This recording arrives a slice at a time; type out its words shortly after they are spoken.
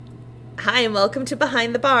Hi, and welcome to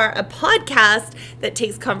Behind the Bar, a podcast that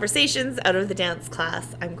takes conversations out of the dance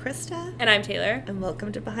class. I'm Krista. And I'm Taylor. And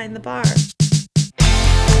welcome to Behind the Bar.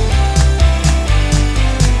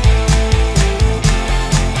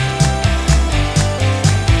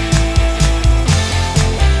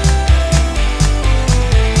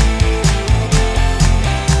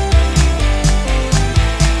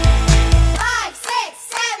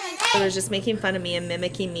 I was just making fun of me and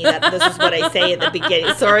mimicking me that this is what I say at the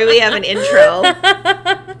beginning. Sorry, we have an intro.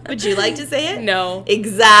 Would you like to say it? No.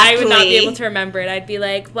 Exactly. I would not be able to remember it. I'd be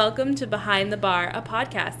like, welcome to Behind the Bar, a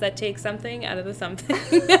podcast that takes something out of the something.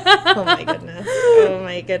 Oh my goodness. Oh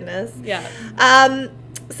my goodness. Yeah.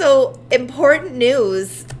 So, important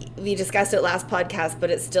news. We discussed it last podcast, but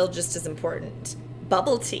it's still just as important.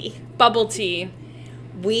 Bubble tea. Bubble tea.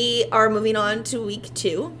 We are moving on to week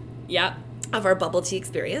 2. Yeah. Of our bubble tea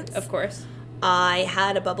experience. Of course. I've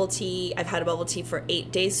had a bubble tea for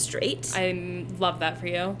 8 days straight. I love that for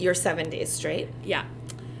you. You're 7 days straight. Yeah.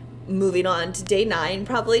 Moving on to day 9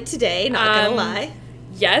 probably today, not gonna lie.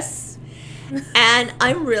 Yes. And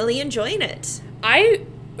I'm really enjoying it. I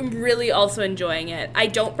am really also enjoying it. I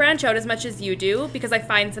don't branch out as much as you do because I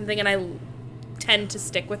find something and I tend to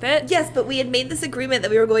stick with it. Yes, but we had made this agreement that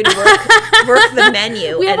we were going to work the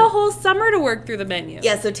menu. We have a whole summer to work through the menu.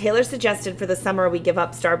 Yeah, so Taylor suggested for the summer we give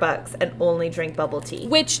up Starbucks and only drink bubble tea.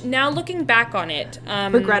 Which, now looking back on it...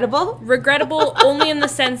 regrettable? Regrettable only in the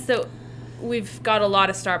sense that we've got a lot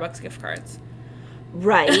of Starbucks gift cards.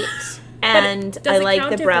 Right. And I like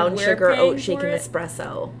the brown sugar oat shaken it?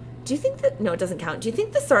 espresso. Do you think that... No, it doesn't count. Do you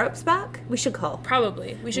think the syrup's back? We should call.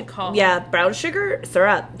 Probably. We should call. Yeah, brown sugar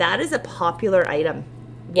syrup. That is a popular item.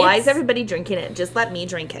 Why is everybody drinking it? Just let me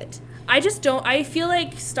drink it. I just don't... I feel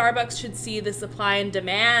like Starbucks should see the supply and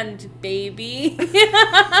demand, baby. We'll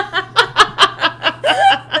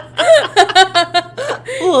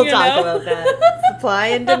talk about that. Supply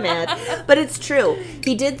and demand. But it's true.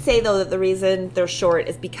 He did say, though, that the reason they're short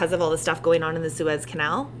is because of all the stuff going on in the Suez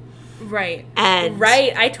Canal. Right. And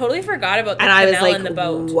right. I totally forgot about the canal and I was like, and the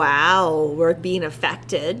boat. Wow, we're being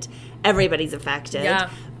affected. Everybody's affected. Yeah.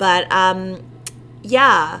 But,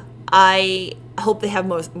 yeah, I hope they have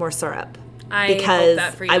more syrup. Because hope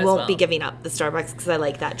that for you I won't well. be giving up the Starbucks because I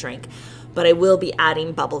like that drink. But I will be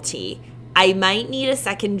adding bubble tea. I might need a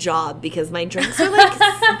second job because my drinks are like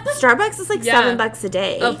Starbucks is like $7 a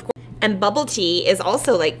day. Of course. And bubble tea is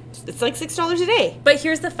also like it's like $6 a day. But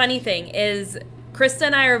here's the funny thing is Krista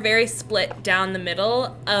and I are very split down the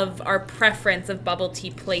middle of our preference of bubble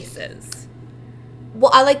tea places.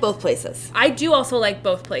 Well, I like both places. I do also like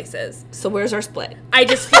both places. So where's our split? I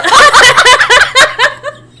just feel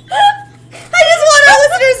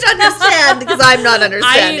to understand because I'm not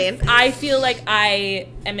understanding. I feel like I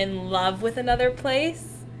am in love with another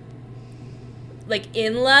place. Like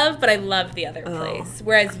in love, but I love the other place.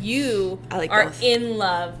 Whereas you are both. In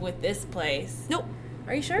love with this place. Nope.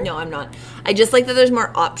 Are you sure? No, I'm not. I just like that there's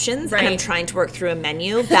more options right. and I'm trying to work through a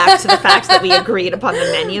menu. Back to the fact that we agreed upon the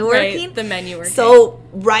menu working. Right, the menu working. So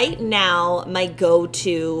right now, my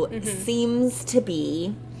go-to seems to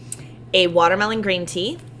be a watermelon green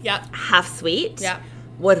tea. Yeah. Half sweet. Yeah.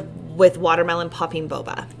 With watermelon popping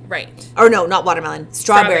boba. Right. Or no, not watermelon.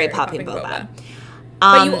 Strawberry popping boba.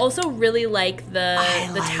 But you also really like the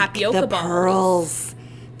tapioca balls. Pearls.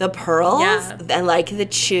 The pearls? Yeah. I like the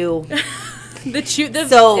chew.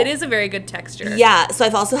 It is a very good texture. Yeah. So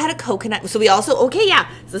I've also had a coconut. So we also, so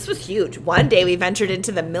this was huge. One day we ventured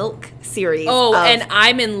into the milk series. Oh, and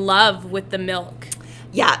I'm in love with the milk.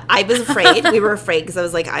 Yeah, I was afraid. We were afraid because I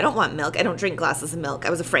was like, I don't want milk. I don't drink glasses of milk. I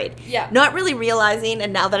was afraid. Yeah. Not really realizing,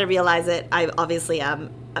 and now that I realize it, I obviously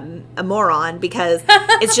am a moron because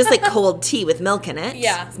it's just like cold tea with milk in it.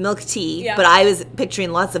 Yeah. It's milk tea, yeah. But I was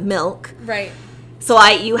picturing lots of milk. Right. So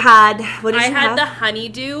you had, what did you have? I had the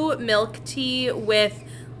honeydew milk tea with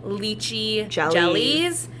lychee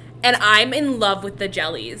jellies, and I'm in love with the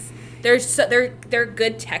jellies. They're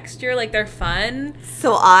good texture, like they're fun.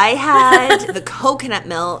 So I had the coconut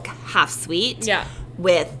milk, half sweet, yeah,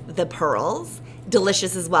 with the pearls,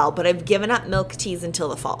 delicious as well. But I've given up milk teas until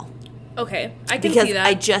the fall. Okay, I can because see that.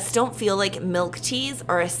 I just don't feel like milk teas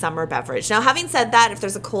are a summer beverage. Now, having said that, if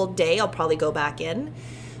there's a cold day, I'll probably go back in.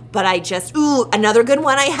 But another good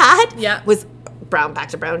one I had was back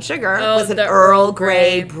to brown sugar, was an Earl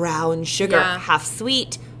Grey brown sugar, half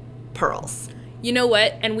sweet pearls. You know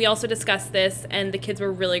what? And we also discussed this, and the kids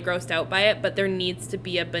were really grossed out by it, but there needs to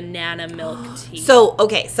be a banana milk tea. So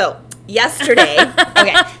yesterday,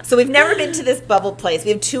 so we've never been to this bubble place.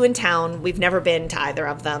 We have 2 in town. We've never been to either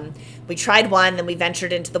of them. We tried one, then we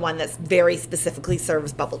ventured into the one that's very specifically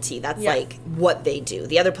serves bubble tea. That's like what they do.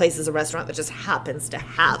 The other place is a restaurant that just happens to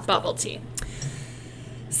have bubble tea.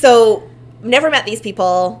 So never met these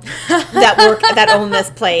people that own this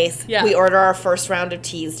place. Yeah. We order our first round of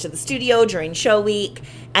teas to the studio during show week,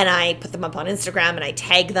 and I put them up on Instagram and I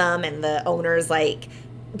tag them, and the owner's like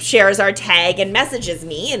shares our tag and messages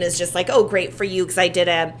me and is just like, oh, great for you, because I did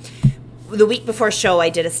the week before show, I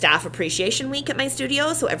did a staff appreciation week at my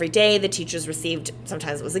studio. So every day the teachers received,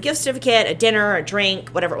 sometimes it was a gift certificate, a dinner, a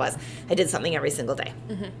drink, whatever it was. I did something every single day.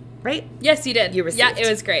 Mm-hmm. Right? Yes, you did. You received. Yeah, it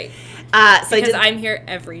was great. Because I'm here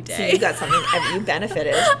every day. So you got something. You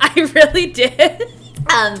benefited. I really did.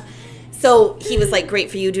 So he was like,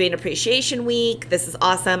 great for you doing appreciation week. This is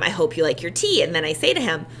awesome. I hope you like your tea. And then I say to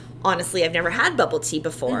him, honestly, I've never had bubble tea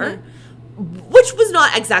before, which was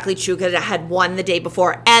not exactly true because I had one the day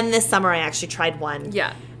before. And this summer I actually tried one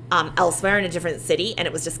elsewhere in a different city, and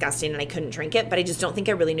it was disgusting and I couldn't drink it. But I just don't think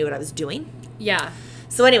I really knew what I was doing. Yeah.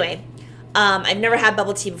 So anyway, I've never had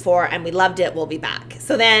bubble tea before, and we loved it. We'll be back.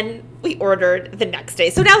 So then we ordered the next day.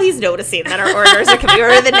 So now he's noticing that our orders are coming. We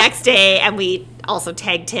ordered the next day, and we also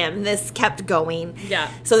tagged him. This kept going. Yeah.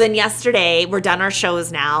 So then yesterday, we're done our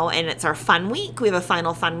shows now, and it's our fun week. We have a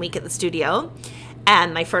final fun week at the studio.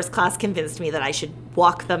 And my first class convinced me that I should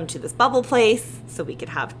walk them to this bubble place so we could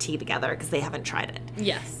have tea together because they haven't tried it.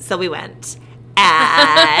 Yes. So we went.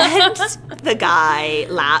 And the guy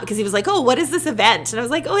laughed because he was like, oh, what is this event? And I was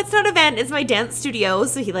like, oh, it's not an event. It's my dance studio.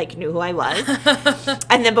 So he like knew who I was.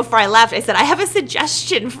 And then before I left, I said, I have a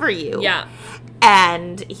suggestion for you. Yeah.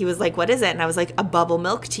 And he was like, what is it? And I was like, a bubble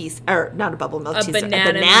milk tea, or not a bubble milk tea, a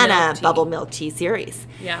banana bubble milk tea series.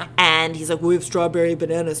 Yeah. And he's like, we have strawberry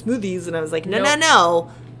banana smoothies. And I was like, no,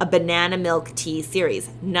 a banana milk tea series.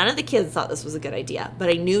 None of the kids thought this was a good idea, but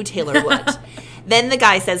I knew Taylor would. Then the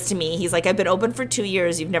guy says to me, he's like, I've been open for 2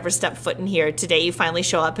 years. You've never stepped foot in here. Today you finally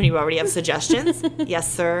show up and you already have suggestions?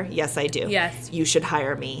 Yes, sir. Yes, I do. Yes. You should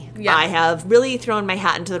hire me. Yeah. I have really thrown my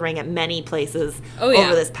hat into the ring at many places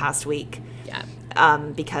over this past week. Yeah.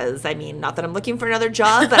 Because, I mean, not that I'm looking for another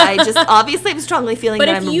job, but I just obviously I'm strongly feeling that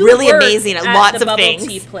I'm really amazing at lots of things.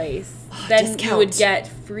 Tea place, then you would get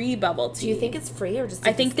free bubble tea. Do you think it's free or just?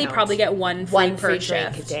 I think they probably get one free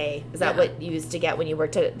drink a day. Is that what you used to get when you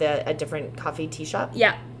worked at a different coffee tea shop?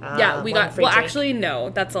 Yeah, yeah. We got. Well, actually, no.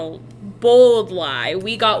 That's a bold lie.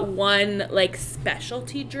 We got one like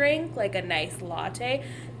specialty drink, like a nice latte,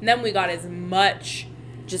 and then we got as much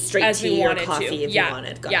just straight tea or coffee if you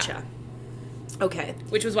wanted. Gotcha. Yeah. Okay.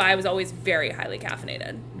 Which was why I was always very highly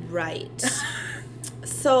caffeinated. Right.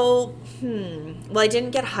 So, well, I didn't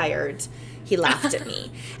get hired. He laughed at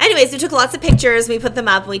me. Anyways, we took lots of pictures. We put them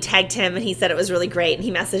up. And we tagged him, and he said it was really great. And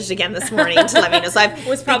he messaged again this morning to let me know. So I've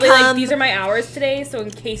was probably like, these are my hours today, so in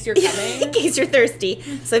case you're coming. In case you're thirsty.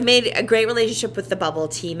 So I've made a great relationship with the bubble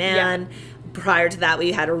tea man. Yeah. Prior to that,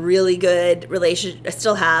 we had a really good relationship. I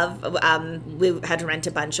still have. We had to rent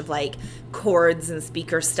a bunch of like cords and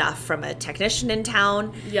speaker stuff from a technician in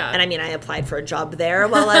town. Yeah. And I mean, I applied for a job there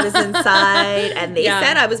while I was inside, and they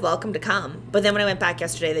said I was welcome to come. But then when I went back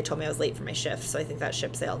yesterday, they told me I was late for my shift, so I think that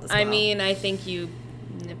ship sailed as well. I mean, I think you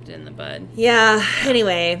nipped it in the bud. Yeah.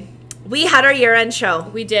 Anyway, we had our year-end show.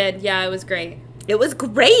 We did. Yeah, it was great. It was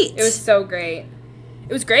great. It was so great.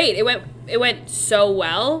 It was great. It went so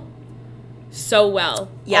well. So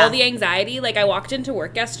well. Yeah. All the anxiety. Like, I walked into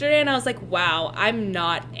work yesterday and I was like, wow, I'm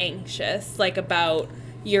not anxious, like, about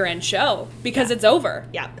year-end show because it's over.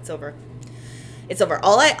 Yeah, it's over. It's over.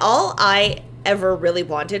 All I ever really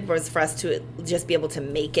wanted was for us to just be able to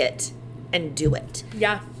make it and do it.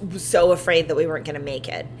 Yeah. I was so afraid that we weren't going to make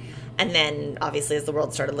it. And then, obviously, as the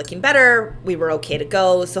world started looking better, we were okay to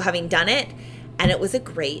go. So having done it, and it was a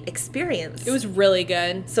great experience. It was really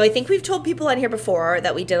good. So I think we've told people on here before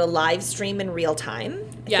that we did a live stream in real time.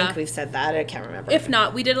 I think we've said that. I can't remember. If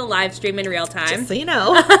not, we did a live stream in real time. Just so you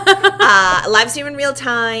know. Live stream in real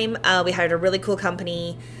time. We hired a really cool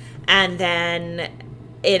company. And then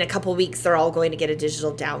in a couple weeks, they're all going to get a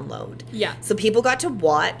digital download. Yeah. So people got to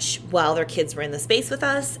watch while their kids were in the space with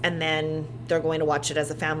us, and then they're going to watch it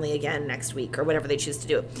as a family again next week or whatever they choose to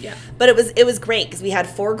do. Yeah. But it was great because we had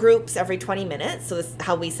 4 groups every 20 minutes. So this,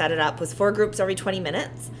 how we set it up was 4 groups every 20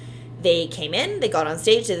 minutes. They came in, they got on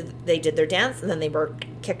stage, they did their dance, and then they were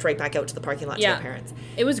kicked right back out to the parking lot to their parents.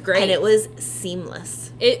 It was great. And it was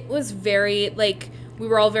seamless. It was very, like, we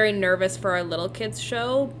were all very nervous for our little kids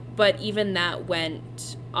show, but even that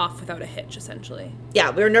went off without a hitch, essentially.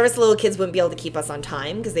 Yeah, we were nervous the little kids wouldn't be able to keep us on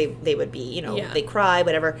time because they would be, they cry,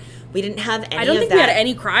 whatever. We didn't have any of that. I don't think we had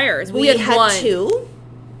any criers. We had one. 2,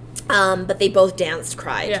 but they both danced,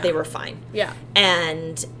 cried. Yeah. They were fine. Yeah.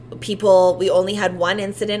 And we only had one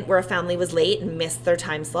incident where a family was late and missed their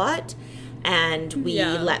time slot. And we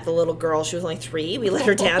let the little girl, she was only 3, we let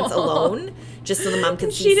her dance alone just so the mom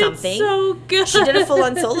could see something. She did so good. She did a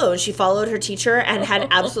full-on solo, and she followed her teacher and had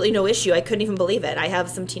absolutely no issue. I couldn't even believe it. I have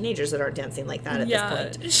some teenagers that aren't dancing like that at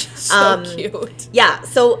this point. So cute. Yeah,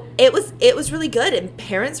 so it was really good, and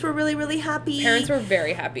parents were really, really happy. Parents were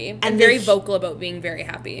very happy and very vocal about being very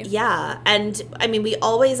happy. Yeah, and I mean, we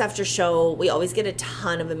always, after show, we always get a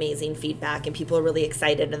ton of amazing feedback, and people are really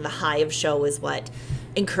excited, and the high of show is what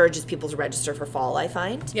encourages people to register for fall, I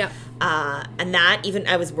find. Yeah. And that, even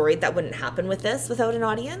I was worried that wouldn't happen with this without an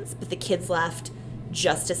audience, but the kids left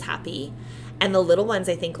just as happy, and the little ones,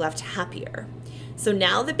 I think, left happier. So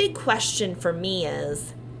now the big question for me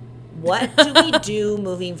is, what do we do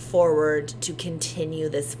moving forward to continue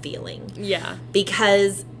this feeling? Yeah.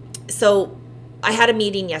 Because, so I had a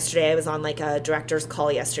meeting yesterday. I was on like a director's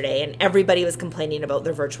call yesterday, and everybody was complaining about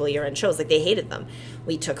their virtual year-end shows. Like, they hated them.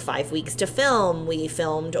 We took 5 weeks to film. We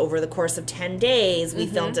filmed over the course of 10 days. We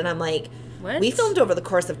filmed, and I'm like, what? We filmed over the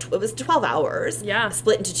course of, it was 12 hours. Yeah.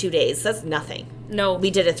 Split into 2 days. That's nothing. No. We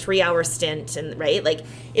did a 3-hour stint, and right? Like,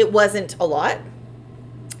 it wasn't a lot.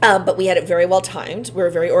 But we had it very well timed. We were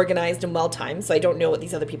very organized and well timed, so I don't know what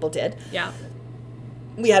these other people did. Yeah.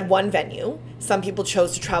 We had one venue. Some people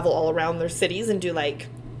chose to travel all around their cities and do like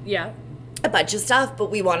a bunch of stuff, but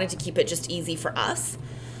we wanted to keep it just easy for us.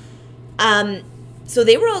 So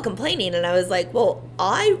they were all complaining, and I was like, well,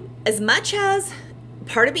 as much as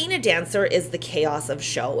part of being a dancer is the chaos of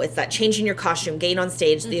show, it's that changing your costume, getting on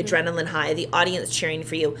stage, the adrenaline high, the audience cheering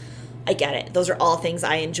for you. I get it. Those are all things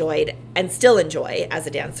I enjoyed and still enjoy as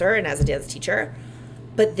a dancer and as a dance teacher.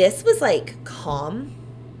 But this was like calm.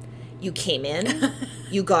 You came in,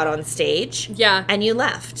 you got on stage, and you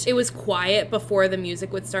left. It was quiet before the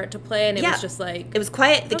music would start to play, and it was just like... It was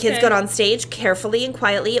quiet. The kids got on stage carefully and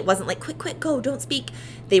quietly. It wasn't like, quick, go, don't speak.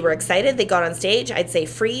 They were excited. They got on stage. I'd say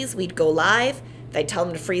freeze. We'd go live. I'd tell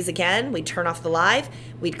them to freeze again. We'd turn off the live.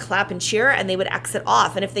 We'd clap and cheer, and they would exit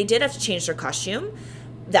off. And if they did have to change their costume,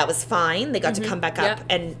 that was fine. They got to come back up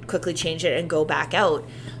and quickly change it and go back out.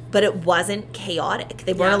 But it wasn't chaotic.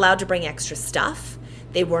 They weren't allowed to bring extra stuff.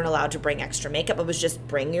 They weren't allowed to bring extra makeup. It was just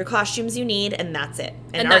bring your costumes you need, and that's it.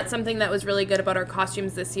 And that's something that was really good about our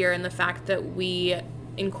costumes this year, and the fact that we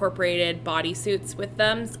incorporated bodysuits with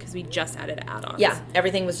them, because we just added add-ons. Yeah,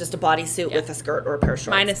 everything was just a bodysuit with a skirt or a pair of shorts.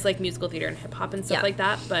 Minus like musical theater and hip-hop and stuff like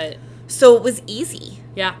that, but... So it was easy.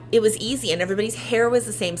 Yeah. It was easy, and everybody's hair was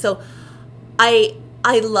the same. So I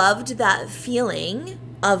loved that feeling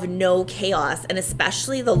of no chaos, and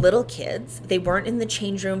especially the little kids. They weren't in the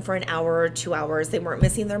change room for an hour or 2 hours. They weren't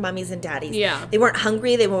missing their mummies and daddies. Yeah. They weren't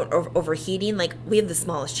hungry. They weren't overheating. Like, we have the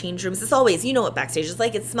smallest change rooms. It's always, you know what backstage is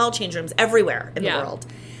like. It's small change rooms everywhere in the world.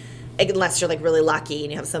 Unless you're, like, really lucky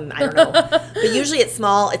and you have some, I don't know. But usually it's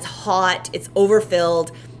small, it's hot, it's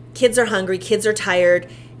overfilled. Kids are hungry. Kids are tired.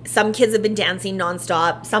 Some kids have been dancing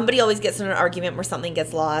nonstop. Somebody always gets in an argument where something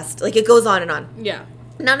gets lost. Like, it goes on and on. Yeah.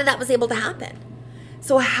 None of that was able to happen.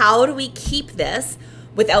 So how do we keep this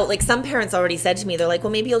without, like, some parents already said to me, they're like, well,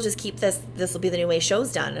 maybe you'll just keep this. This will be the new way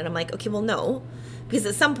show's done. And I'm like, okay, well, no. Because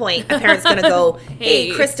at some point, a parent's going to go, hey,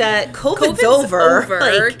 Krista, COVID's over.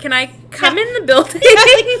 Like, can I come in the building?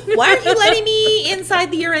 Why aren't you letting me inside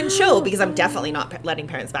the year-end show? Because I'm definitely not letting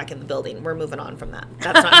parents back in the building. We're moving on from that.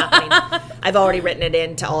 That's not happening. I've already written it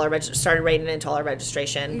into all our started writing it into all our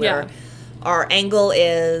registration. Where our angle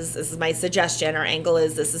is, this is my suggestion, our angle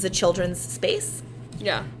is this is a children's space.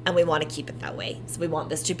 Yeah. And we want to keep it that way. So we want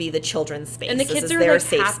this to be the children's space. And the kids are like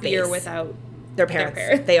happier without their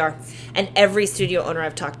parents. They are. And every studio owner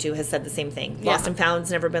I've talked to has said the same thing. Yeah. Lost and found's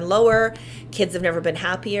never been lower. Kids have never been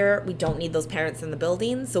happier. We don't need those parents in the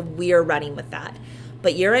building. So we are running with that.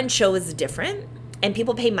 But year-end show is different. And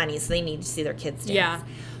people pay money, so they need to see their kids dance. Yeah.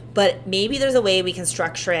 But maybe there's a way we can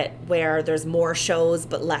structure it where there's more shows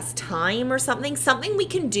but less time or something. Something we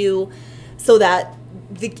can do so that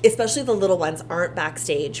especially the little ones aren't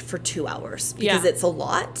backstage for 2 hours because it's a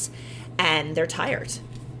lot and they're tired.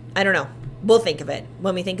 I don't know. We'll think of it.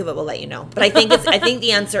 When we think of it, we'll let you know. But I think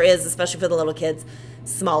the answer is, especially for the little kids,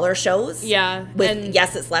 smaller shows. Yeah.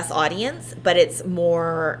 Yes, it's less audience, but it's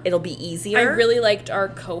more, it'll be easier. I really liked our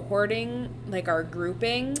cohorting, like our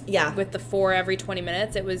grouping. Yeah. With the 4 every 20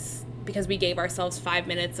 minutes. It was because we gave ourselves 5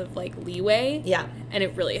 minutes of like leeway. Yeah. And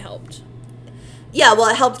it really helped. Yeah, well,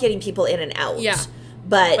 it helped getting people in and out. Yeah.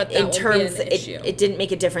 But in terms, it didn't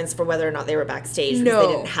make a difference for whether or not they were backstage because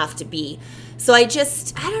they didn't have to be. So I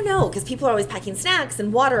don't know, because people are always packing snacks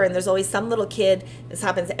and water, and there's always some little kid, this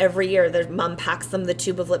happens every year, their mom packs them the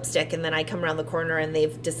tube of lipstick, and then I come around the corner and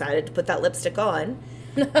they've decided to put that lipstick on.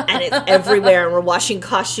 And it's everywhere, and we're washing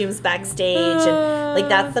costumes backstage, and like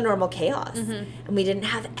that's the normal chaos. And we didn't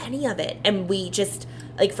have any of it, and we just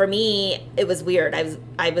like, for me, it was weird.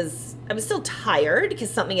 I was still tired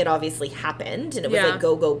because something had obviously happened, and it was like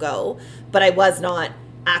go, but I was not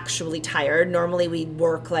actually tired. Normally we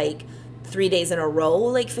work like 3 days in a row,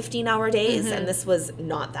 like 15-hour days, and this was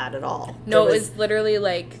not that at all. No, it was literally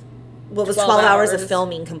like, well, it was 12 hours of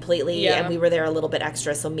filming completely, and we were there a little bit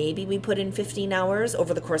extra, so maybe we put in 15 hours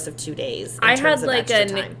over the course of 2 days. I had like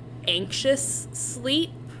an anxious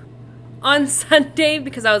sleep on Sunday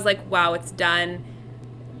because I was like, wow, it's done.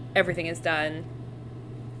 Everything is done.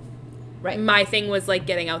 Right. My thing was like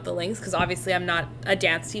getting out the links, because obviously I'm not a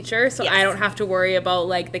dance teacher, so I don't have to worry about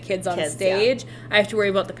like the kids on stage. I have to worry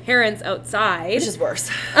about the parents outside, which is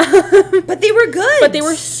worse. But they were good. But they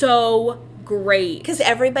were so great because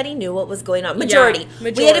everybody knew what was going on. Majority.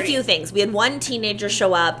 We had a few things. We had one teenager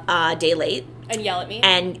show up a day late and yell at me,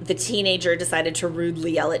 and the teenager decided to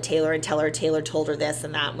rudely yell at Taylor and tell her Taylor told her this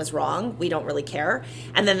and that was wrong. We don't really care.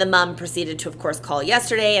 And then the mom proceeded to, of course, call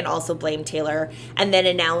yesterday and also blame Taylor, and then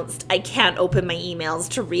announced, I can't open my emails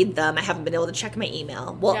to read them. I haven't been able to check my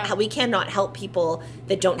email. Well, we cannot help people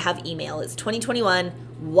that don't have email. It's 2021.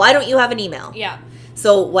 Why don't you have an email? Yeah.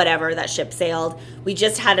 So whatever, that ship sailed. We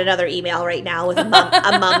just had another email right now with a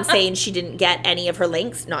mom saying she didn't get any of her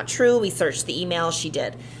links. Not true. We searched the email. She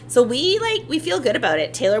did. So we feel good about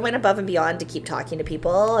it. Taylor went above and beyond to keep talking to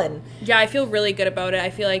people. And yeah, I feel really good about it.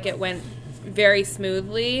 I feel like it went very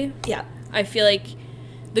smoothly. Yeah. I feel like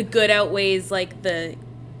the good outweighs like the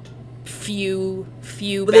few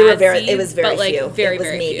bad it was very but, like, few. Very, it was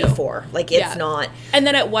very maybe few. 4. Like, it's not. And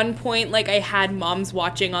then at one point, like, I had moms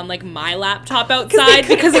watching on like my laptop outside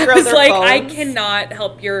because I was like, phones. I cannot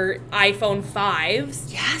help your iPhone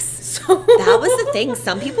 5s. Yes. So that was the thing.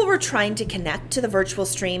 Some people were trying to connect to the virtual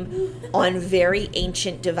stream on very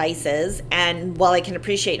ancient devices, and while I can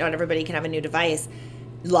appreciate not everybody can have a new device,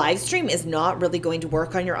 live stream is not really going to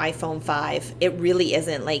work on your iPhone 5. It really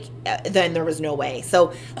isn't. Like, then there was no way.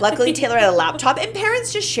 So luckily Taylor had a laptop, and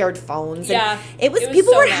parents just shared phones. Yeah. And it was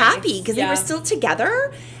people so were happy because they were still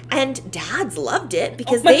together, and dads loved it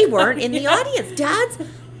because they weren't in the audience. Dads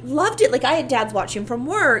loved it. Like, I had dads watching from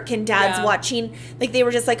work and dads watching, like, they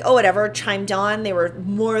were just like, oh, whatever, chimed on. They were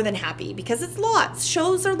more than happy because it's lots.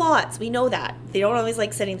 Shows are lots. We know that. They don't always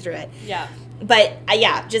like sitting through it. Yeah. But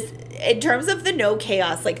just in terms of the no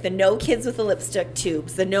chaos, like the no kids with the lipstick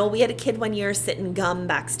tubes, we had a kid one year sitting gum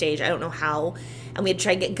backstage. I don't know how. And we had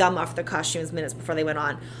tried to get gum off their costumes minutes before they went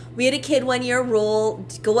on. We had a kid one year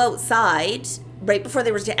go outside right before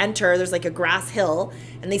they were to enter. There's like a grass hill,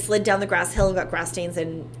 and they slid down the grass hill and got grass stains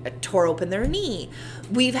and tore open their knee.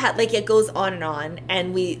 We've had, like, it goes on.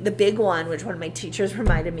 And the big one, which one of my teachers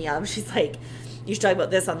reminded me of, she's like, you should talk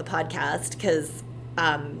about this on the podcast because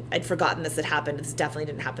I'd forgotten this had happened. This definitely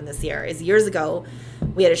didn't happen this year. Is years ago,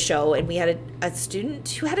 we had a show, and we had a student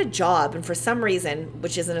who had a job, and for some reason,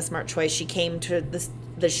 which isn't a smart choice, she came to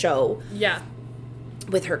the show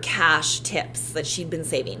with her cash tips that she'd been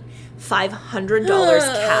saving. $500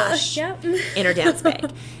 cash in her dance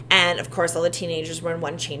bag. And, of course, all the teenagers were in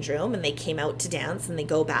one change room, and they came out to dance, and they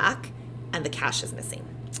go back, and the cash is missing.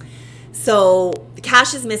 So the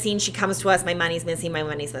cash is missing. She comes to us. My money's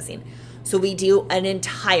missing. So we do an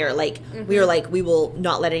entire, we were like, we will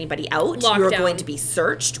not let anybody out. Lockdown. We were going to be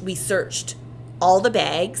searched. We searched all the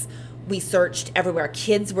bags. We searched everywhere.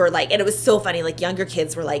 Kids were like, and it was so funny, like younger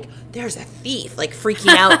kids were like, there's a thief, like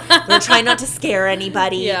freaking out. We were trying not to scare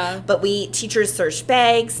anybody. Yeah. But teachers searched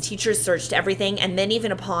bags, teachers searched everything. And then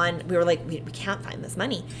even upon, we were like, we can't find this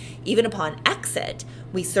money. Even upon exit,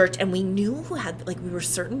 we searched, and we knew who had, we were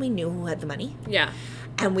certain we knew who had the money. Yeah.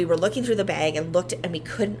 And we were looking through the bag and looked, and we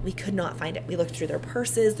could not find it. We looked through their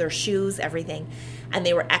purses, their shoes, everything. And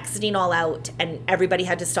they were exiting all out, and everybody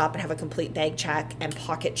had to stop and have a complete bag check and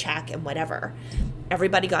pocket check and whatever.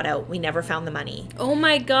 Everybody got out. We never found the money. Oh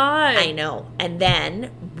my God. I know. And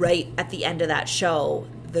then right at the end of that show,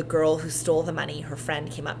 the girl who stole the money, her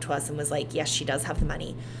friend came up to us and was like, yes, she does have the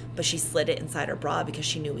money, but she slid it inside her bra because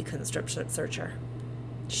she knew we couldn't strip search her.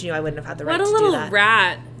 She knew I wouldn't have had the right to do that. What a little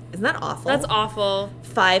rat. Isn't that awful? That's awful.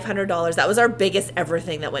 $500. That was our biggest ever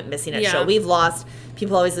thing that went missing at show. We've lost.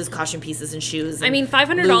 People always lose costume pieces and shoes. And I mean,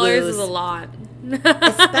 $500 is a lot.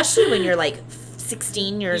 Especially when you're like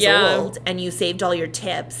 16 years old and you saved all your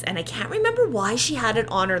tips. And I can't remember why she had it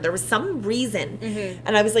on her. There was some reason.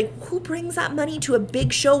 And I was like, who brings that money to a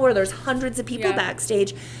big show where there's hundreds of people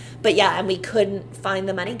backstage? But yeah, and we couldn't find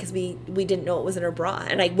the money because we didn't know what was in her bra.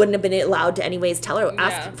 And I wouldn't have been allowed to anyways tell her,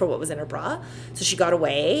 ask for what was in her bra. So she got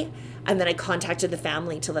away. And then I contacted the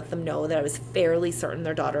family to let them know that I was fairly certain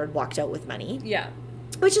their daughter had walked out with money. Yeah.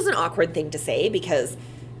 Which is an awkward thing to say because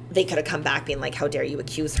they could have come back being like, how dare you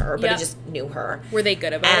accuse her? But I just knew her. Were they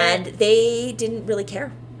good about it? And they didn't really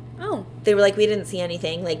care. Oh. They were like, we didn't see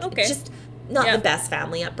anything. Like, just not the best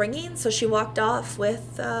family upbringing. So she walked off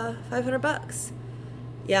with $500.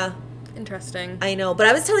 Yeah. Interesting. I know. But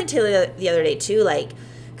I was telling Taylor the other day, too, like,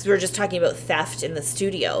 because we were just talking about theft in the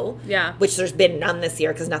studio. Yeah. Which there's been none this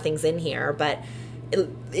year because nothing's in here. But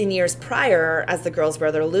in years prior, as the girls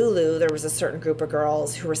wear their Lulu, there was a certain group of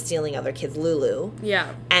girls who were stealing other kids' Lulu.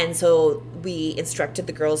 Yeah. And so we instructed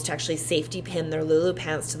the girls to actually safety pin their Lulu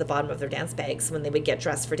pants to the bottom of their dance bags. So when they would get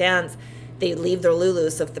dressed for dance, they'd leave their Lulu,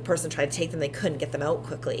 so if the person tried to take them, they couldn't get them out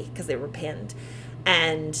quickly because they were pinned.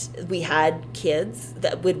 And we had kids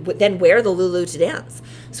that would then wear the Lulu to dance.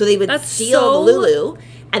 So they would steal the Lulu,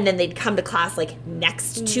 and then they'd come to class like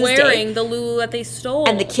next Tuesday. Wearing the Lulu that they stole.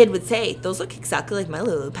 And the kid would say, those look exactly like my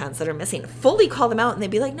Lulu pants that are missing. Fully call them out, and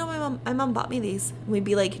they'd be like, no, my mom bought me these. And we'd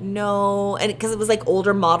be like, no. And because it was like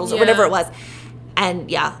older models or whatever it was.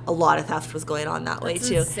 And yeah, a lot of theft was going on that way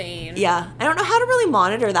too. Insane. Yeah. I don't know how to really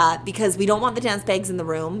monitor that because we don't want the dance bags in the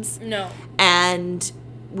rooms. No. And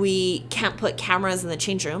we can't put cameras in the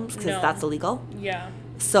change rooms because that's illegal. Yeah.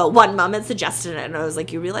 So one mom had suggested it, and I was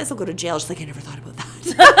like, you realize I'll go to jail? She's like, I never thought about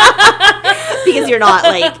that. Because you're not,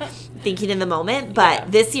 like, thinking in the moment.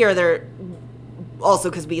 But this year, they're also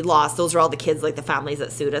because we lost. Those are all the kids, like, the families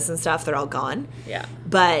that sued us and stuff. They're all gone. Yeah.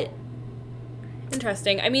 But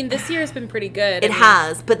interesting. I mean, this year has been pretty good. It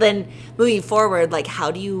has. But then moving forward, like,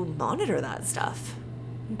 how do you monitor that stuff?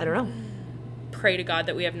 I don't know. Pray to God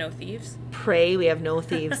that we have no thieves. Pray we have no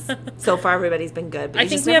thieves. So far, everybody's been good. But I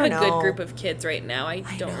think we have a good group of kids right now. I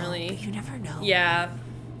don't really. But you never know. Yeah.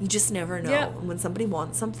 You just never know. Yeah. And when somebody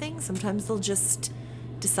wants something, sometimes they'll just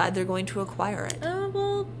decide they're going to acquire it.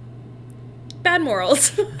 Well, bad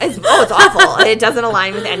morals. It's awful. It doesn't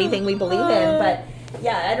align with anything we believe in. But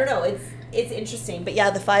yeah, I don't know. It's interesting. But yeah,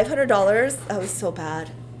 the $500, that was so bad.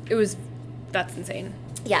 That's insane.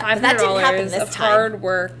 Yeah, but that didn't happen this time. Hard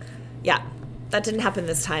work. Yeah. That didn't happen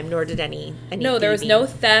this time, nor did any No, there was no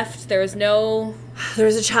theft. There was no... There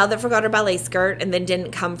was a child that forgot her ballet skirt and then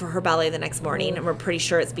didn't come for her ballet the next morning, and we're pretty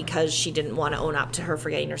sure it's because she didn't want to own up to her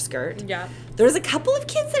forgetting her skirt. Yeah. There was a couple of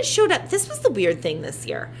kids that showed up. This was the weird thing this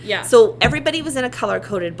year. Yeah. So everybody was in a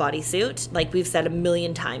color-coded bodysuit, like we've said a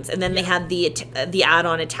million times, and then they had the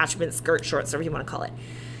add-on attachment skirt, shorts, whatever you want to call it.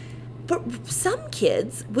 But some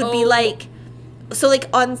kids would be like... So, like,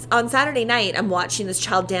 on Saturday night, I'm watching this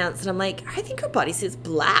child dance, and I'm like, I think her bodysuit's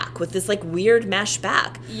black with this, like, weird mesh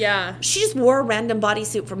back. Yeah. She just wore a random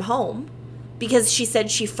bodysuit from home because she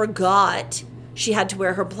said she forgot she had to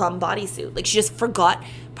wear her plum bodysuit. Like, she just forgot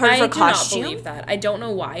part of her costume. I do not believe that. I don't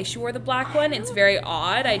know why she wore the black one. It's very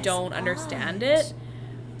odd. I don't understand it.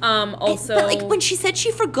 Also... But, like, when she said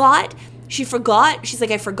she forgot, she's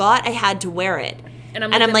like, I forgot I had to wear it. And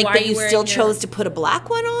I'm like, but you still chose to put a black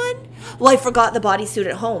one on? Well, I forgot the bodysuit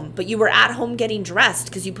at home, but you were at home getting dressed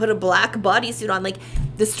because you put a black bodysuit on. Like,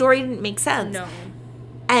 the story didn't make sense. No.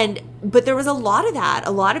 But there was a lot of that.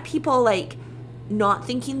 A lot of people, like, not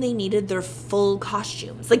thinking they needed their full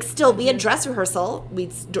costumes. Like, still, we had dress rehearsal. We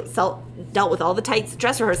dealt with all the tights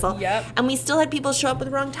dress rehearsal. Yep. And we still had people show up with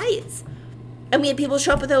the wrong tights. And we had people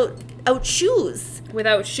show up without shoes.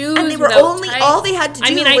 Without shoes, and they were all they had to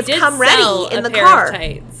do was come ready in the car.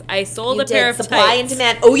 Tights. I sold a pair of supply tights. and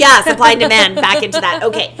demand. Oh yeah, supply and demand. Back into that.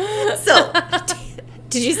 Okay, so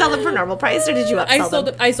did you sell them for normal price or did you upsell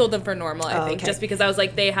them? I sold them for normal. I think just because I was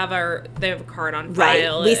like they have a card on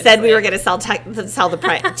file. Right. We said we were going to sell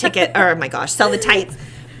the ticket. Or oh my gosh, sell the tights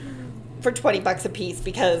for $20 a piece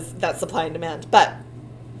because that's supply and demand. But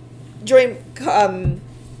during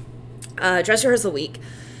dress rehearsal week,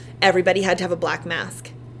 everybody had to have a black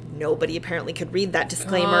mask. Nobody apparently could read that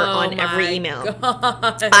disclaimer on every email.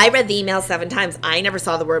 God. I read the email 7 times. I never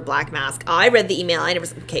saw the word black mask. I read the email.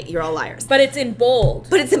 Okay, you're all liars. But it's in bold.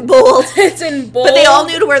 It's in bold. But they all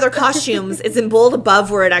knew to wear their costumes. It's in bold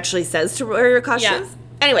above where it actually says to wear your costumes.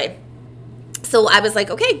 Yeah. Anyway, so I was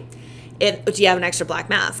like, okay, do you have an extra black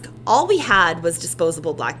mask? All we had was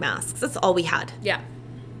disposable black masks. That's all we had. Yeah.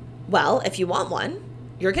 Well, if you want one,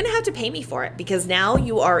 you're going to have to pay me for it because now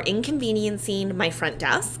you are inconveniencing my front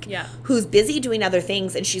desk, who's busy doing other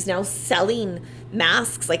things, and she's now selling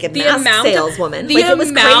masks like a mask saleswoman. It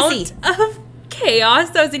was crazy. Of chaos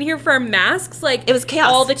that was in here for our masks. Like, it was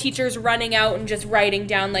chaos. All the teachers running out and just writing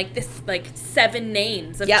down like 7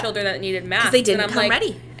 names of children that needed masks. Because they didn't come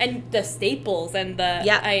ready. And the staples and the...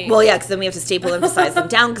 because then we have to staple them to size them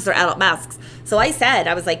down because they're adult masks. So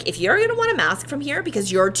I was like, if you're going to want a mask from here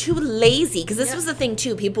because you're too lazy, because this was the thing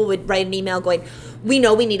too, people would write an email going, we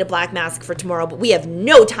know we need a black mask for tomorrow, but we have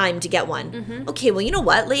no time to get one. Mm-hmm. Okay, well, you know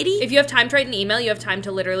what, lady? If you have time to write an email, you have time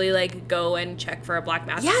to literally, like, go and check for a black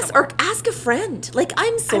mask. Yes, somewhere. Or ask a friend. Like,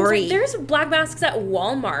 I'm sorry. There's black masks at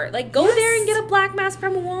Walmart. Like, go there and get a black mask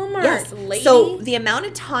from Walmart, yes. lady. So the amount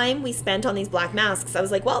of time we spent on these black masks, I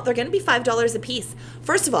was like, well, they're going to be $5 a piece.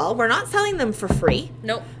 First of all, we're not selling them for free.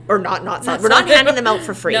 Nope. Or not selling. We're not handing them out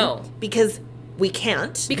for free. No. Because we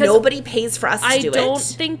can't. Because nobody pays for us to do it. I don't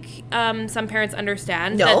think some parents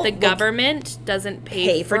understand that the government doesn't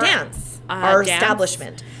pay for dance. Our dance.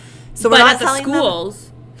 Establishment. So we're not selling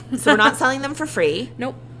schools. So we're not selling them for free.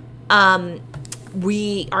 Nope.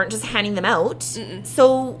 We aren't just handing them out. Mm-mm.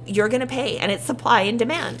 So you're going to pay, and it's supply and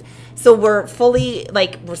demand. So we're fully,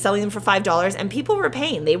 like, we're selling them for $5, and people were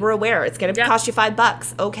paying. They were aware. It's going to cost you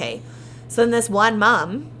 $5. Okay. So then this one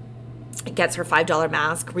mom gets her $5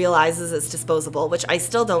 mask, realizes it's disposable, which I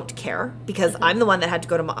still don't care because I'm the one that had to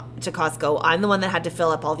go to Costco. I'm the one that had to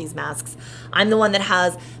fill up all these masks. I'm the one that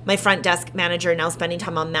has my front desk manager now spending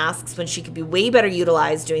time on masks when she could be way better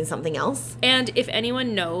utilized doing something else. And if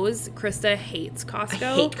anyone knows, Krista hates Costco.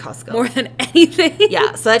 I hate Costco. More than anything.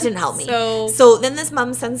 Yeah, so that didn't help me. So then this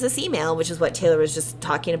mom sends this email, which is what Taylor was just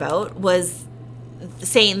talking about, was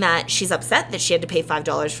saying that she's upset that she had to pay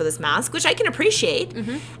 $5 for this mask, which I can appreciate,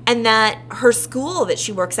 and that her school that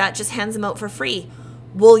she works at just hands them out for free.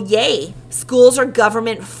 Well, yay. Schools are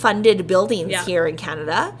government-funded buildings here in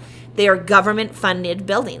Canada. They are government-funded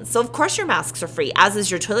buildings. So, of course, your masks are free, as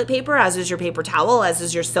is your toilet paper, as is your paper towel, as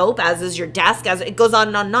is your soap, as is your desk, as it goes on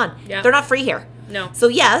and on and on. Yeah. They're not free here. No. So,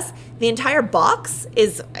 yes, the entire box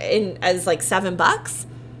is like $7.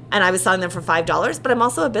 And I was selling them for $5, but I'm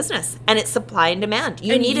also a business, and it's supply and demand.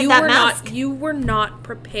 You needed that mask. You were not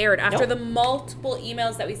prepared after the multiple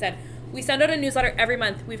emails that we sent. We send out a newsletter every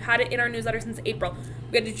month. We've had it in our newsletter since April.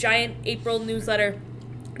 We had a giant April newsletter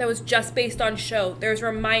that was just based on show. There's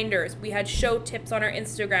reminders. We had show tips on our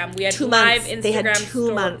Instagram. We had live Instagram. They had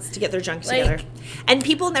 2 months to get their junk together. And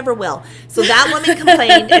people never will. So that woman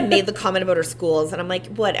complained and made the comment about her schools. And I'm like,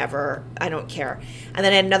 whatever. I don't care. And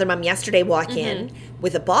then I had another mom yesterday walk in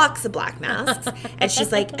with a box of black masks. And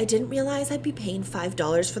she's like, I didn't realize I'd be paying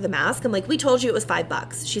 $5 for the mask. I'm like, we told you it was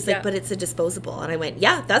 $5. She's like, but it's a disposable. And I went,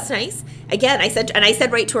 yeah, that's nice. Again, I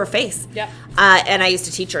said right to her face. Yeah. And I used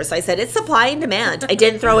to teach her. So I said, it's supply and demand. I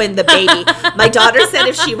didn't throw in the baby. My daughter said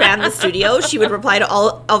if she ran the studio, she would reply to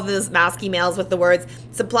all of those mask emails with the words,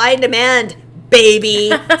 supply and demand,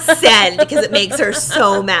 baby, send, because it makes her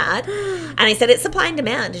so mad. And I said, it's supply and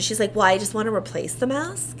demand. And she's like, well, I just want to replace the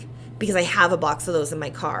mask because I have a box of those in my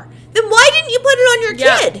car. Then why didn't you put it on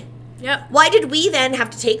your kid? Yeah. Why did we then have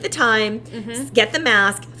to take the time, get the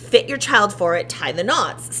mask, fit your child for it, tie the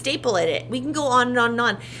knots, staple it? We can go on and on and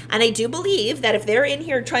on. And I do believe that if they're in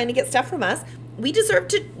here trying to get stuff from us, we deserve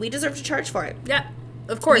to charge for it. Yeah.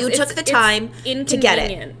 Of course. You took the time to get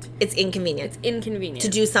it. It's inconvenient. It's inconvenient. To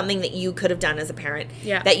do something that you could have done as a parent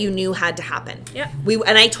that you knew had to happen. Yeah.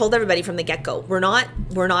 And I told everybody from the get-go, we're not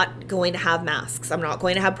going to have masks. I'm not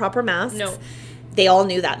going to have proper masks. No. They all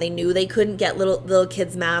knew that. They knew they couldn't get little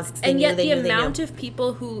kids masks. And yet the amount of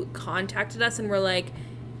people who contacted us and were like,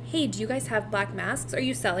 hey, do you guys have black masks? Are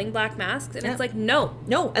you selling black masks? And it's like, no.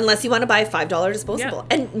 No, unless you want to buy a $5 disposable.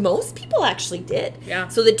 Yeah. And most people actually did. Yeah.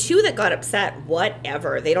 So the 2 that got upset,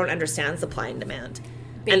 whatever, they don't understand supply and demand.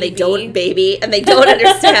 And they don't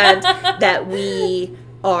understand that we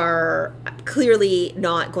are clearly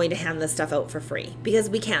not going to hand this stuff out for free. Because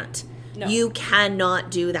we can't. No. You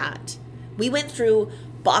cannot do that. We went through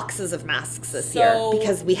boxes of masks this year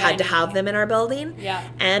because we had to have them in our building. Yeah.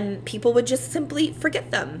 And people would just simply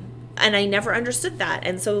forget them. And I never understood that.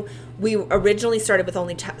 And so we originally started with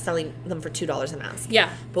only selling them for $2 a mask.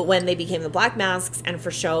 Yeah. But when they became the black masks and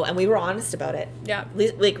for show, and we were honest about it. Yeah.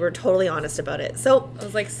 Like, we're totally honest about it. So I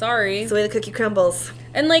was like, sorry. It's the way the cookie crumbles.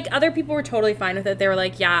 And, like, other people were totally fine with it. They were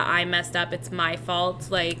like, yeah, I messed up. It's my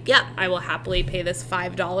fault. Like, I will happily pay this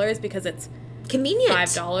 $5 because it's convenient.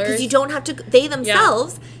 $5. Because you don't have to, they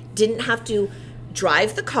themselves didn't have to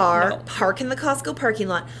drive the car, park in the Costco parking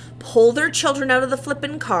lot, pull their children out of the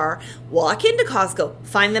flippin' car, walk into Costco,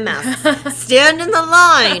 find the mask, stand in the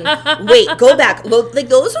line, wait, go back. Look, like,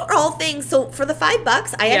 those are all things. So for the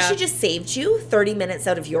 $5, I actually just saved you 30 minutes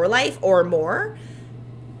out of your life or more.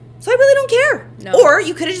 So I really don't care. No. Or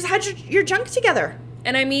you could have just had your junk together.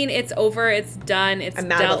 And I mean, it's over. It's done. It's I'm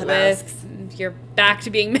mad dealt about the masks. You're back to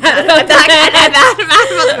being mad about I'm mad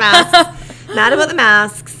about the masks. Mad about the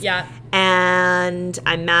masks. Yeah. And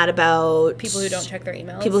I'm mad about people who don't check their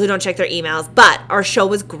emails. But our show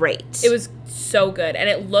was great. It was so good, and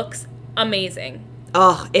it looks amazing.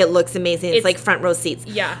 Oh, it looks amazing. It's like front row seats.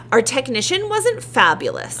 Yeah. Our technician wasn't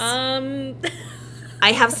fabulous. I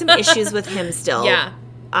have some issues with him still. Yeah.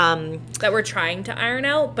 That we're trying to iron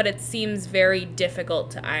out, but it seems very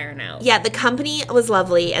difficult to iron out. Yeah, the company was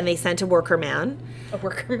lovely, and they sent a worker man.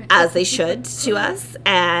 As they should to us,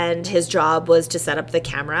 and his job was to set up the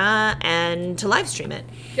camera and to live stream it.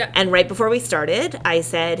 Yeah. And right before we started, I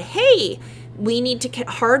said, hey, we need to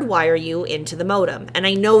hardwire you into the modem. And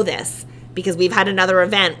I know this because we've had another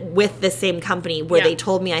event with the same company where they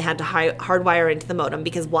told me I had to hardwire into the modem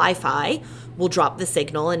because Wi-Fi will drop the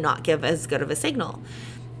signal and not give as good of a signal.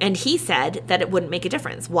 And he said that it wouldn't make a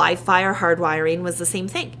difference. Wi-Fi or hardwiring was the same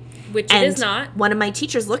thing. Which it is not. One of my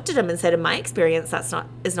teachers looked at him and said, in my experience,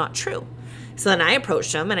 is not true. So then I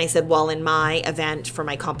approached him and I said, well, in my event for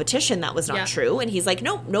my competition, that was not true. And he's like,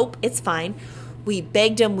 nope, it's fine. We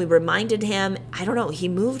begged him. We reminded him. I don't know. He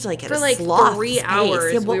moved like at a sloth 3 pace.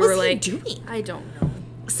 hours. Yeah, what we was were he doing? I don't know.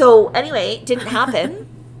 So anyway, it didn't happen.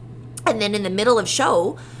 And then in the middle of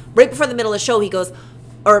show, right before the middle of show, he goes,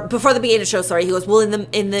 or before the beginning of the show, sorry, he goes, well,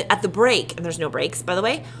 at the break, and there's no breaks, by the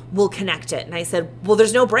way, we'll connect it. And I said, well,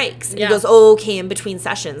 there's no breaks. And he goes, oh, okay, in between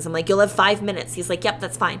sessions. I'm like, you'll have 5 minutes. He's like, yep,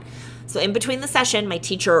 that's fine. So in between the session, my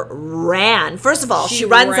teacher ran. First of all, she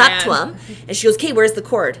runs up to him, and she goes, okay, where's the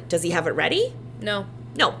cord? Does he have it ready? No.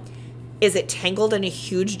 Is it tangled in a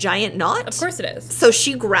huge, giant knot? Of course it is. So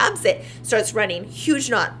she grabs it, starts running,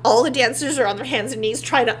 huge knot. All the dancers are on their hands and knees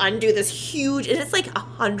trying to undo this huge, and it's like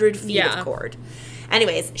 100 feet of cord.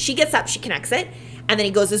 Anyways, she gets up, she connects it, and then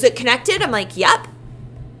he goes, is it connected? I'm like, yep.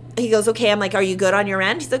 He goes, okay. I'm like, are you good on your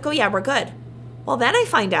end? He's like, oh, yeah, we're good. Well, then I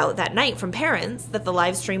find out that night from parents that the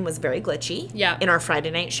live stream was very glitchy in our Friday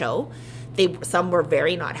night show. Some were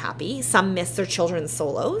very not happy. Some missed their children's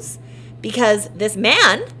solos because this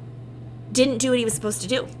man didn't do what he was supposed to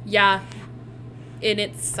do. Yeah. And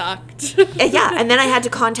it sucked. Yeah. And then I had to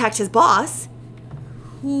contact his boss.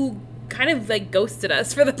 Who kind of like ghosted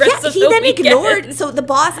us for the rest of the weekend. He then ignored. So the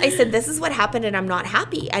boss, I said, this is what happened and I'm not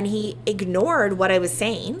happy. And he ignored what I was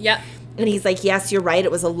saying. Yeah. And he's like, yes, you're right.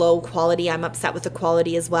 It was a low quality. I'm upset with the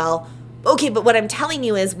quality as well. Okay, but what I'm telling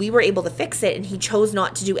you is we were able to fix it and he chose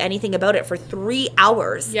not to do anything about it for 3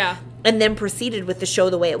 hours. Yeah. And then proceeded with the show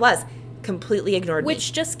the way it was. Completely ignored me.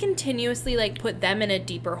 Which just continuously like put them in a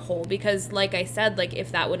deeper hole because like I said, like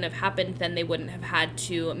if that wouldn't have happened, then they wouldn't have had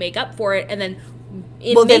to make up for it. And then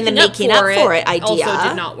the making up for it idea also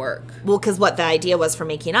did not work. Well, because what the idea was for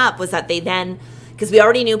making up was that they then, because we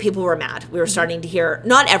already knew people were mad. We were starting to hear,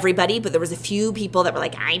 not everybody, but there was a few people that were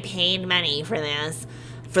like, I paid money for this,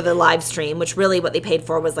 for the live stream, which really what they paid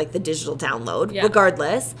for was like the digital download. Yeah.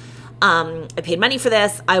 Regardless, I paid money for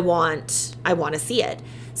this. I want to see it.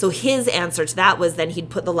 So his answer to that was then he'd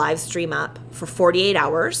put the live stream up for 48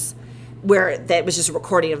 hours. Where that was just a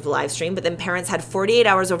recording of the live stream, but then parents had 48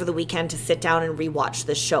 hours over the weekend to sit down and rewatch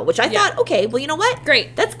the show, which I thought, okay, well, you know what?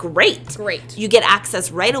 Great. That's great. Great. You get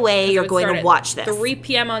access right away. You're going to watch this. 3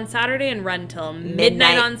 p.m. on Saturday and run till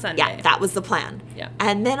midnight on Sunday. Yeah, that was the plan. Yeah.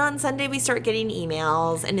 And then on Sunday, we start getting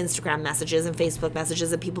emails and Instagram messages and Facebook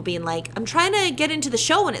messages of people being like, I'm trying to get into the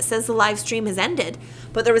show and it says the live stream has ended.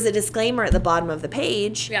 But there was a disclaimer at the bottom of the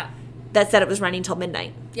page that said it was running till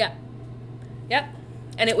midnight. Yeah. Yep.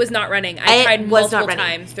 And it was not running. I tried multiple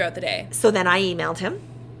times throughout the day. So then I emailed him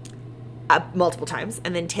multiple times,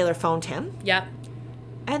 and then Taylor phoned him. Yeah.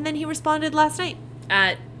 And then he responded last night.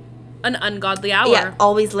 At an ungodly hour. Yeah,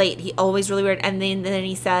 always late. He always really weird. And then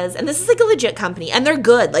he says, and this is like a legit company, and they're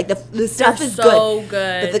good. Like the stuff is so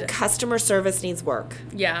good. But the customer service needs work.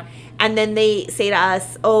 Yeah. And then they say to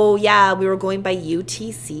us, oh, yeah, we were going by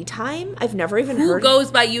UTC time. I've never even heard. Who goes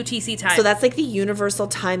by UTC time? So that's like the universal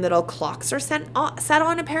time that all clocks are set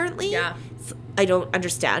on, apparently. Yeah. So I don't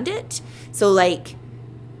understand it. So, like,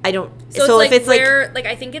 I don't. So if it's like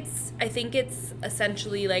I think it's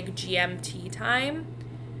essentially like GMT time.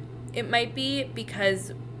 It might be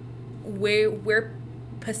because we're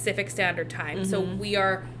Pacific Standard Time. Mm-hmm. So we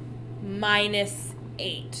are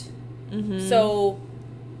 -8. Mm-hmm. So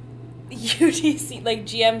UTC, like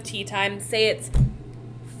GMT time, say it's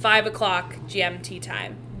 5 o'clock GMT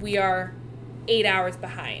time. We are 8 hours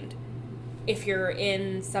behind. If you're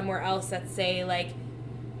in somewhere else, let's say like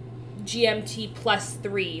GMT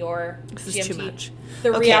 +3 or this is GMT too much.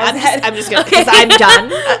 3 hours I'm just gonna, because I'm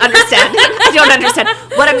done understanding. I don't understand.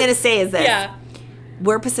 What I'm gonna say is this. Yeah.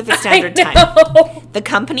 We're Pacific Standard Time. The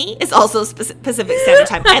company is also Pacific Standard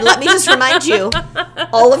Time. And let me just remind you,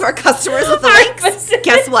 all of our customers with the links,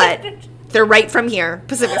 guess what? They're right from here,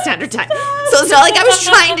 Pacific Standard Time. So it's not like I was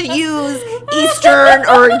trying to use Eastern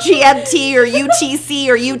or GMT or UTC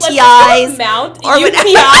or UTIs. Or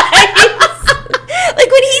UTIs.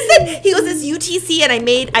 Like when he said, he goes, this UTC, and I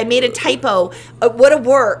made a typo. It would have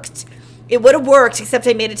worked. It would have worked, except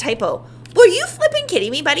I made a typo. Were you flipping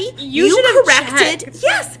kidding me, buddy? You should have corrected. Checked.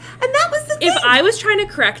 Yes, and that was the thing. If I was trying to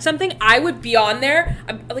correct something, I would be on there.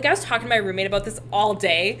 Like, I was talking to my roommate about this all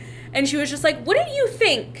day, and she was just like, wouldn't you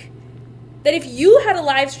think that if you had a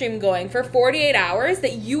live stream going for 48 hours,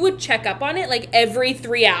 that you would check up on it like every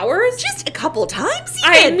 3 hours? Just a couple times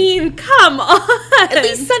even. I mean, come on. At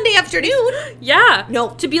least Sunday afternoon. Yeah.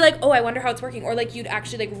 No. To be like, oh, I wonder how it's working. Or like you'd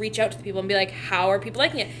actually like reach out to the people and be like, how are people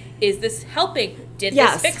liking it? Is this helping? Did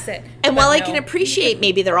this fix it? And while I can appreciate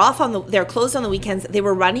maybe they're closed on the weekends, they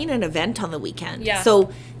were running an event on the weekend. Yeah.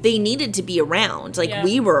 So they needed to be around. Like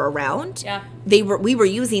we were around. Yeah. We were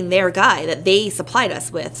using their guy that they supplied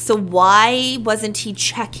us with. So why wasn't he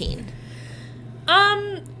checking?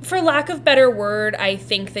 For lack of better word, I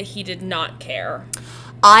think that he did not care.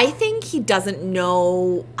 I think he doesn't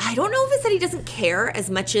know. I don't know if it's that he doesn't care as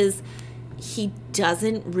much as he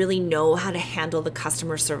doesn't really know how to handle the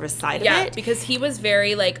customer service side of it. Yeah, because he was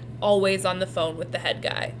very, like, always on the phone with the head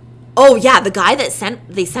guy. Oh, yeah, the guy that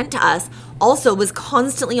they sent to us also was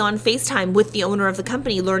constantly on FaceTime with the owner of the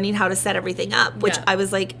company learning how to set everything up, which I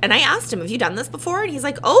was like, and I asked him, have you done this before? And he's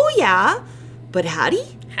like, oh, yeah. But had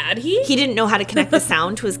he? Had he? He didn't know how to connect the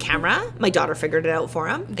sound to his camera. My daughter figured it out for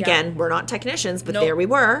him. Yeah. Again, we're not technicians, but there we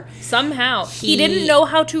were. Somehow. He didn't know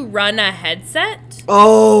how to run a headset.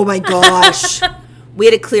 Oh, my gosh. We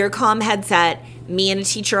had a ClearComm headset. Me and a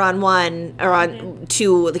teacher on one, or on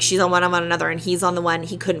two, like she's on one, I'm on another, and he's on the one.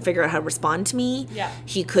 He couldn't figure out how to respond to me. Yeah.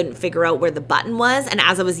 He couldn't figure out where the button was. And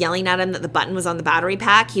as I was yelling at him that the button was on the battery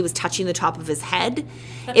pack, he was touching the top of his head.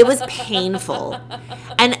 It was painful.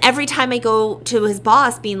 And every time I go to his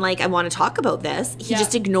boss being like, I want to talk about this, he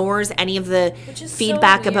just ignores any of the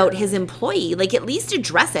feedback about his employee. Like, at least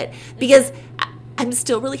address it. Because I'm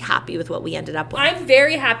still really happy with what we ended up with. I'm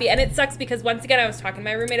very happy, and it sucks because once again I was talking to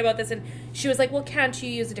my roommate about this, and she was like, well, can't you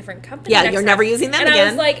use a different company next you're never using them and again.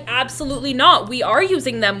 I was like, absolutely not. We are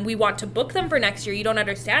using them. We want to book them for next year. You don't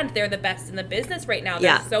understand. They're the best in the business right now.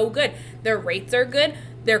 They're so good. Their rates are good.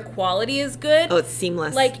 Their quality is good. Oh, it's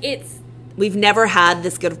seamless. Like, it's... We've never had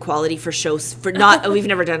this good of quality for shows. We've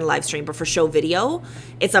never done a live stream, but for show video,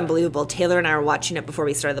 it's unbelievable. Taylor and I were watching it before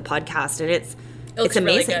we started the podcast, and it's amazing.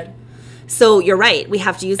 Really good. So you're right. We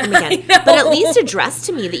have to use them again. But at least address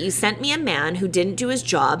to me that you sent me a man who didn't do his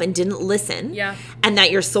job and didn't listen. Yeah. And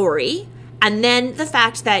that you're sorry. And then the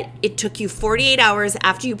fact that it took you 48 hours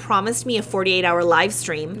after you promised me a 48-hour live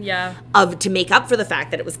stream to make up for the fact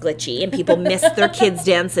that it was glitchy and people missed their kids'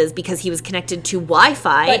 dances because he was connected to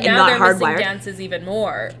Wi-Fi and not hardwired. But now they're missing dances even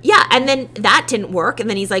more. Yeah, and then that didn't work. And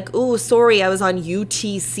then he's like, oh, sorry, I was on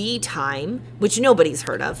UTC time, which nobody's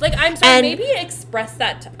heard of. Like, I'm sorry, maybe express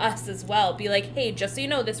that to us as well. Be like, hey, just so you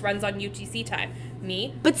know, this runs on UTC time.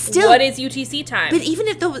 Me? But still. What is UTC time? But even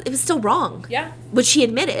if it was still wrong. Yeah. Which he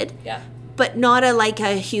admitted. Yeah. But not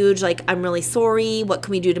a huge, like, I'm really sorry. What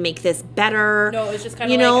can we do to make this better? No, it's just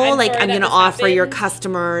kind of I'm going to offer your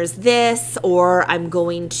customers this, or I'm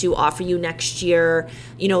going to offer you next year.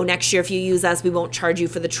 Next year if you use us, we won't charge you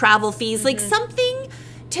for the travel fees. Like, something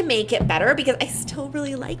to make it better, because I still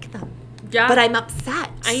really like them. Yeah. But I'm upset.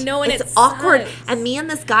 I know, and it's awkward. Sucks. And me and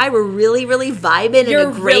this guy were really, really vibing in a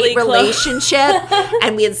great relationship.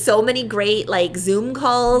 And we had so many great, like, Zoom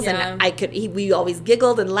calls. Yeah. And we always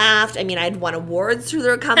giggled and laughed. I mean, I'd won awards through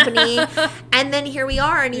their company. And then here we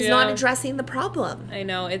are, and he's not addressing the problem. I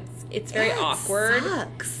know. It's very awkward. It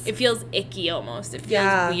sucks. It feels icky almost. It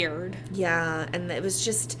feels weird. Yeah. And it was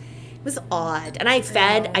just... It was odd. And I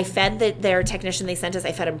fed their technician they sent us.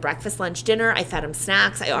 I fed him breakfast, lunch, dinner. I fed him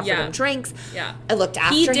snacks. I offered him drinks. Yeah. I looked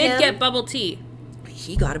after him. He did get bubble tea.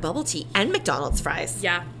 He got a bubble tea and McDonald's fries.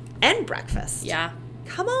 Yeah. And breakfast. Yeah.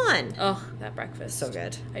 Come on. Oh, that breakfast. So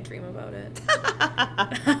good. I dream about it.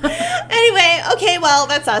 Anyway, okay, well,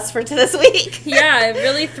 that's us for this week. Yeah,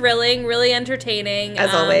 really thrilling, really entertaining.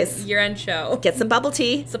 As always. Year-end show. Get some bubble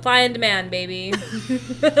tea. Supply and demand, baby.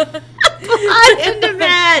 Supply and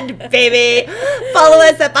demand, baby. Follow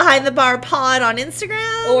us at Behind the Bar Pod on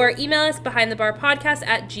Instagram. Or email us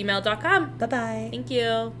behindthebarpodcast@gmail.com. Bye-bye. Thank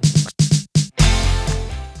you.